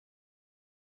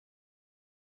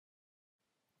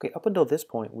Okay, up until this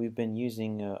point, we've been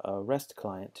using a REST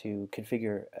client to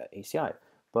configure ACI.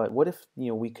 But what if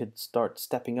we could start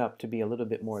stepping up to be a little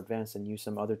bit more advanced and use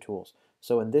some other tools?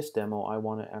 So in this demo, I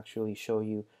want to actually show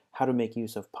you how to make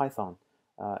use of Python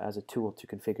as a tool to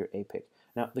configure APIC.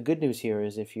 Now, the good news here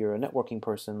is if you're a networking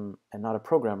person and not a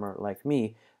programmer like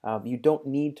me, you don't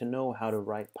need to know how to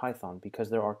write Python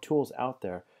because there are tools out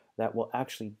there that will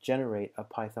actually generate a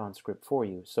Python script for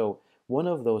you. So one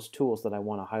of those tools that I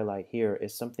want to highlight here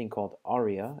is something called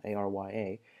ARyA,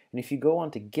 A-R-Y-A. And if you go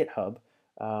onto GitHub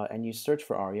and you search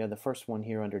for ARyA, the first one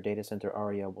here under Data Center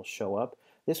ARyA will show up.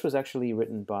 This was actually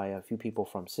written by a few people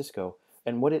from Cisco.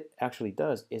 And what it actually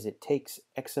does is it takes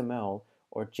XML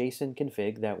or JSON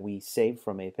config that we save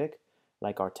from APIC,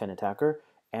 like our tenant hacker,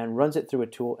 and runs it through a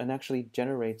tool and actually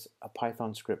generates a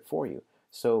Python script for you.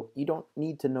 So you don't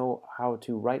need to know how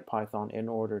to write Python in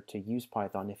order to use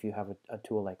Python if you have a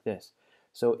tool like this.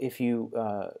 So if you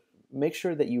make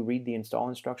sure that you read the install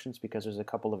instructions because there's a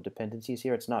couple of dependencies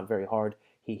here. It's not very hard.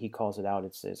 He calls it out.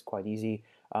 It's quite easy.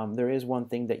 There is one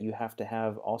thing that you have to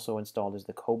have also installed is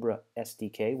the Cobra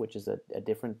SDK, which is a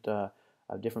different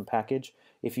package.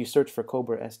 If you search for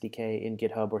Cobra SDK in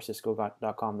GitHub or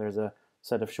Cisco.com, there's a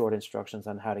set of short instructions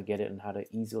on how to get it and how to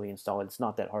easily install it. It's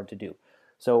not that hard to do.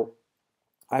 So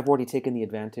I've already taken the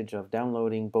advantage of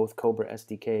downloading both Cobra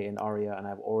SDK and ARyA, and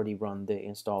I've already run the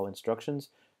install instructions,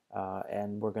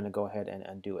 and we're going to go ahead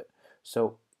and do it.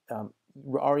 So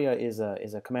ARyA is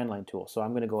a command line tool, so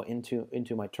I'm going to go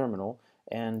into my terminal,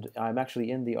 and I'm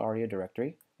actually in the ARyA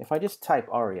directory. If I just type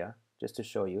ARyA, just to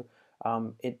show you,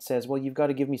 it says, well, you've got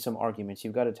to give me some arguments.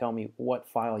 You've got to tell me what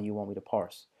file you want me to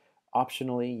parse.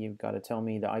 Optionally, you've got to tell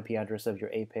me the IP address of your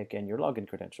APIC and your login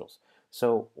credentials.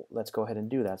 So let's go ahead and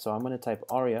do that. So I'm going to type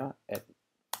ARyA at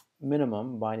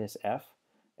minimum -f,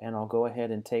 and I'll go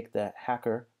ahead and take the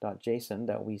hacker.json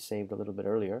that we saved a little bit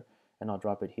earlier, and I'll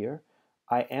drop it here.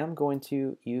 I am going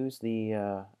to use the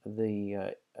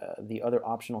other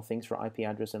optional things for IP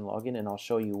address and login, and I'll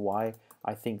show you why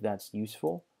I think that's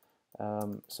useful.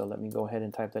 So let me go ahead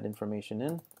and type that information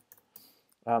in.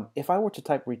 If I were to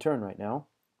type return right now,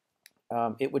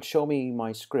 it would show me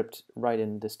my script right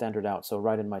in the standard out, so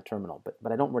right in my terminal.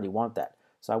 But I don't really want that,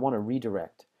 so I want to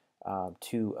redirect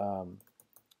to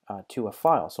a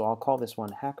file. So I'll call this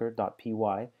one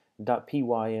hacker.py.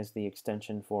 .py is the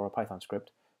extension for a Python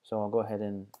script. So I'll go ahead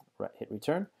and hit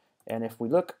return, and if we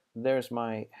look, there's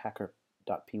my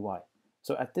hacker.py.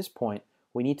 So at this point,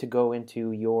 we need to go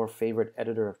into your favorite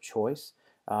editor of choice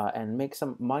and make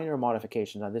some minor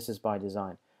modifications. Now this is by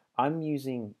design. I'm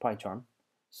using PyCharm.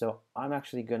 So I'm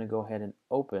actually going to go ahead and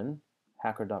open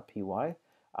hacker.py,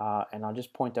 and I'll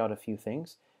just point out a few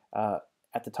things.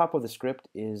 At the top of the script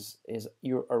is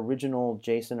your original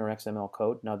JSON or XML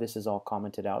code. Now this is all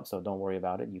commented out, so don't worry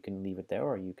about it. You can leave it there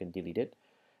or you can delete it.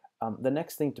 The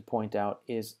next thing to point out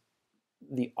is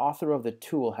the author of the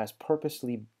tool has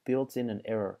purposely built in an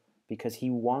error because he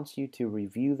wants you to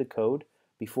review the code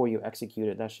before you execute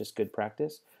it. That's just good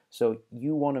practice. So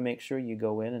you want to make sure you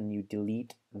go in and you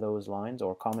delete those lines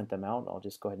or comment them out. I'll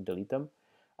just go ahead and delete them.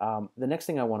 The next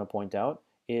thing I want to point out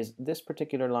is this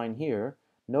particular line here.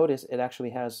 Notice it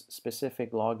actually has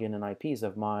specific login and IPs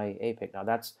of my APIC. Now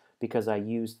that's because I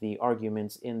used the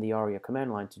arguments in the ARyA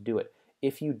command line to do it.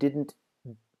 If you didn't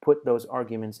put those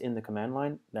arguments in the command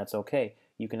line, that's okay.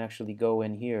 You can actually go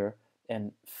in here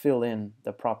and fill in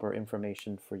the proper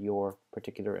information for your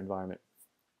particular environment.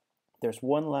 There's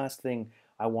one last thing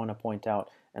I want to point out,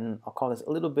 and I'll call this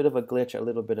a little bit of a glitch, a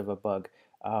little bit of a bug.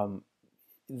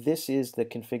 This is the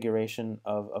configuration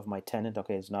of my tenant.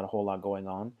 Okay, there's not a whole lot going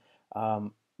on,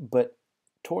 but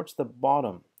towards the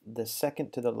bottom, the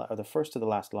first to the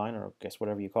last line, or I guess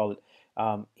whatever you call it,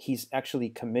 he's actually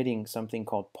committing something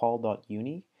called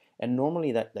pol.uni, and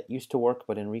normally that used to work,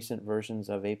 but in recent versions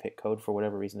of APIC code, for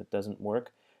whatever reason, it doesn't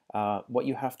work. What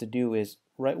you have to do is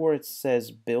right where it says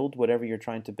build whatever you're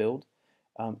trying to build,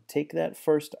 take that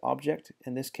first object,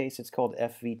 in this case it's called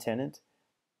fvtenant,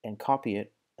 and copy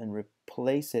it and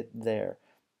replace it there.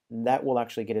 And that will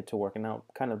actually get it to work. And now,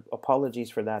 kind of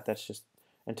apologies for that. That's just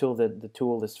until the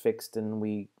tool is fixed, and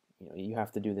you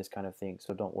have to do this kind of thing.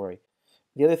 So don't worry.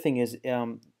 The other thing is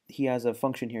he has a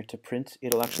function here to print.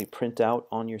 It'll actually print out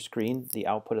on your screen the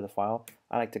output of the file.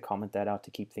 I like to comment that out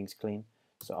to keep things clean.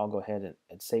 So I'll go ahead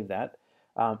and save that.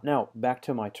 Now back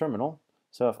to my terminal.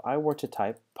 So if I were to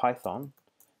type Python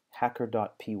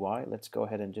hacker.py, let's go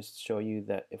ahead and just show you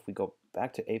that if we go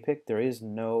back to APIC, there is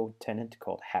no tenant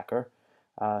called hacker.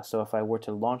 So if I were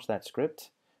to launch that script,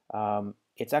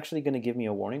 it's actually going to give me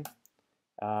a warning.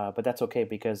 But that's okay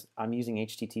because I'm using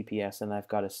HTTPS and I've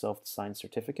got a self-signed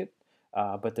certificate.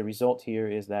 But the result here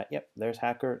is that, yep, there's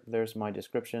hacker, there's my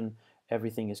description,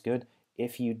 everything is good.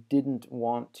 If you didn't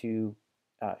want to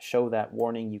show that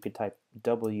warning, you could type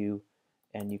W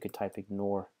and you could type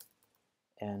ignore,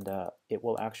 and it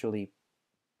will actually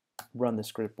run the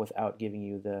script without giving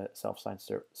you the self-signed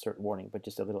cert warning. But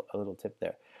just a little tip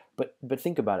there. But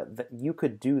think about it. That you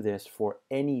could do this for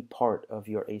any part of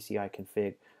your ACI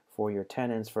config, for your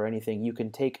tenants, for anything. You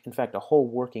can take, in fact, a whole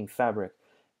working fabric,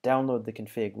 download the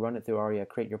config, run it through ARyA,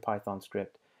 create your Python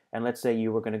script, and let's say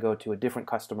you were going to go to a different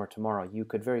customer tomorrow. You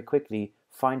could very quickly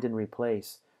find and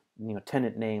replace,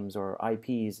 tenant names or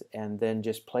IPs, and then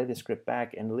just play the script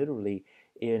back, and literally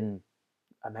in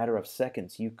a matter of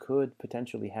seconds, you could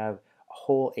potentially have a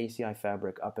whole ACI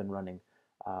fabric up and running,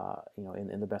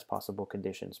 in the best possible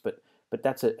conditions. But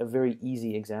that's a very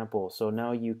easy example. So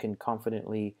now you can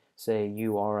confidently say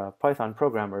you are a Python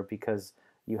programmer because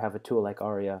you have a tool like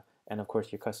ARyA, and of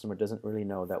course your customer doesn't really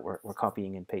know that we're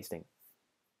copying and pasting.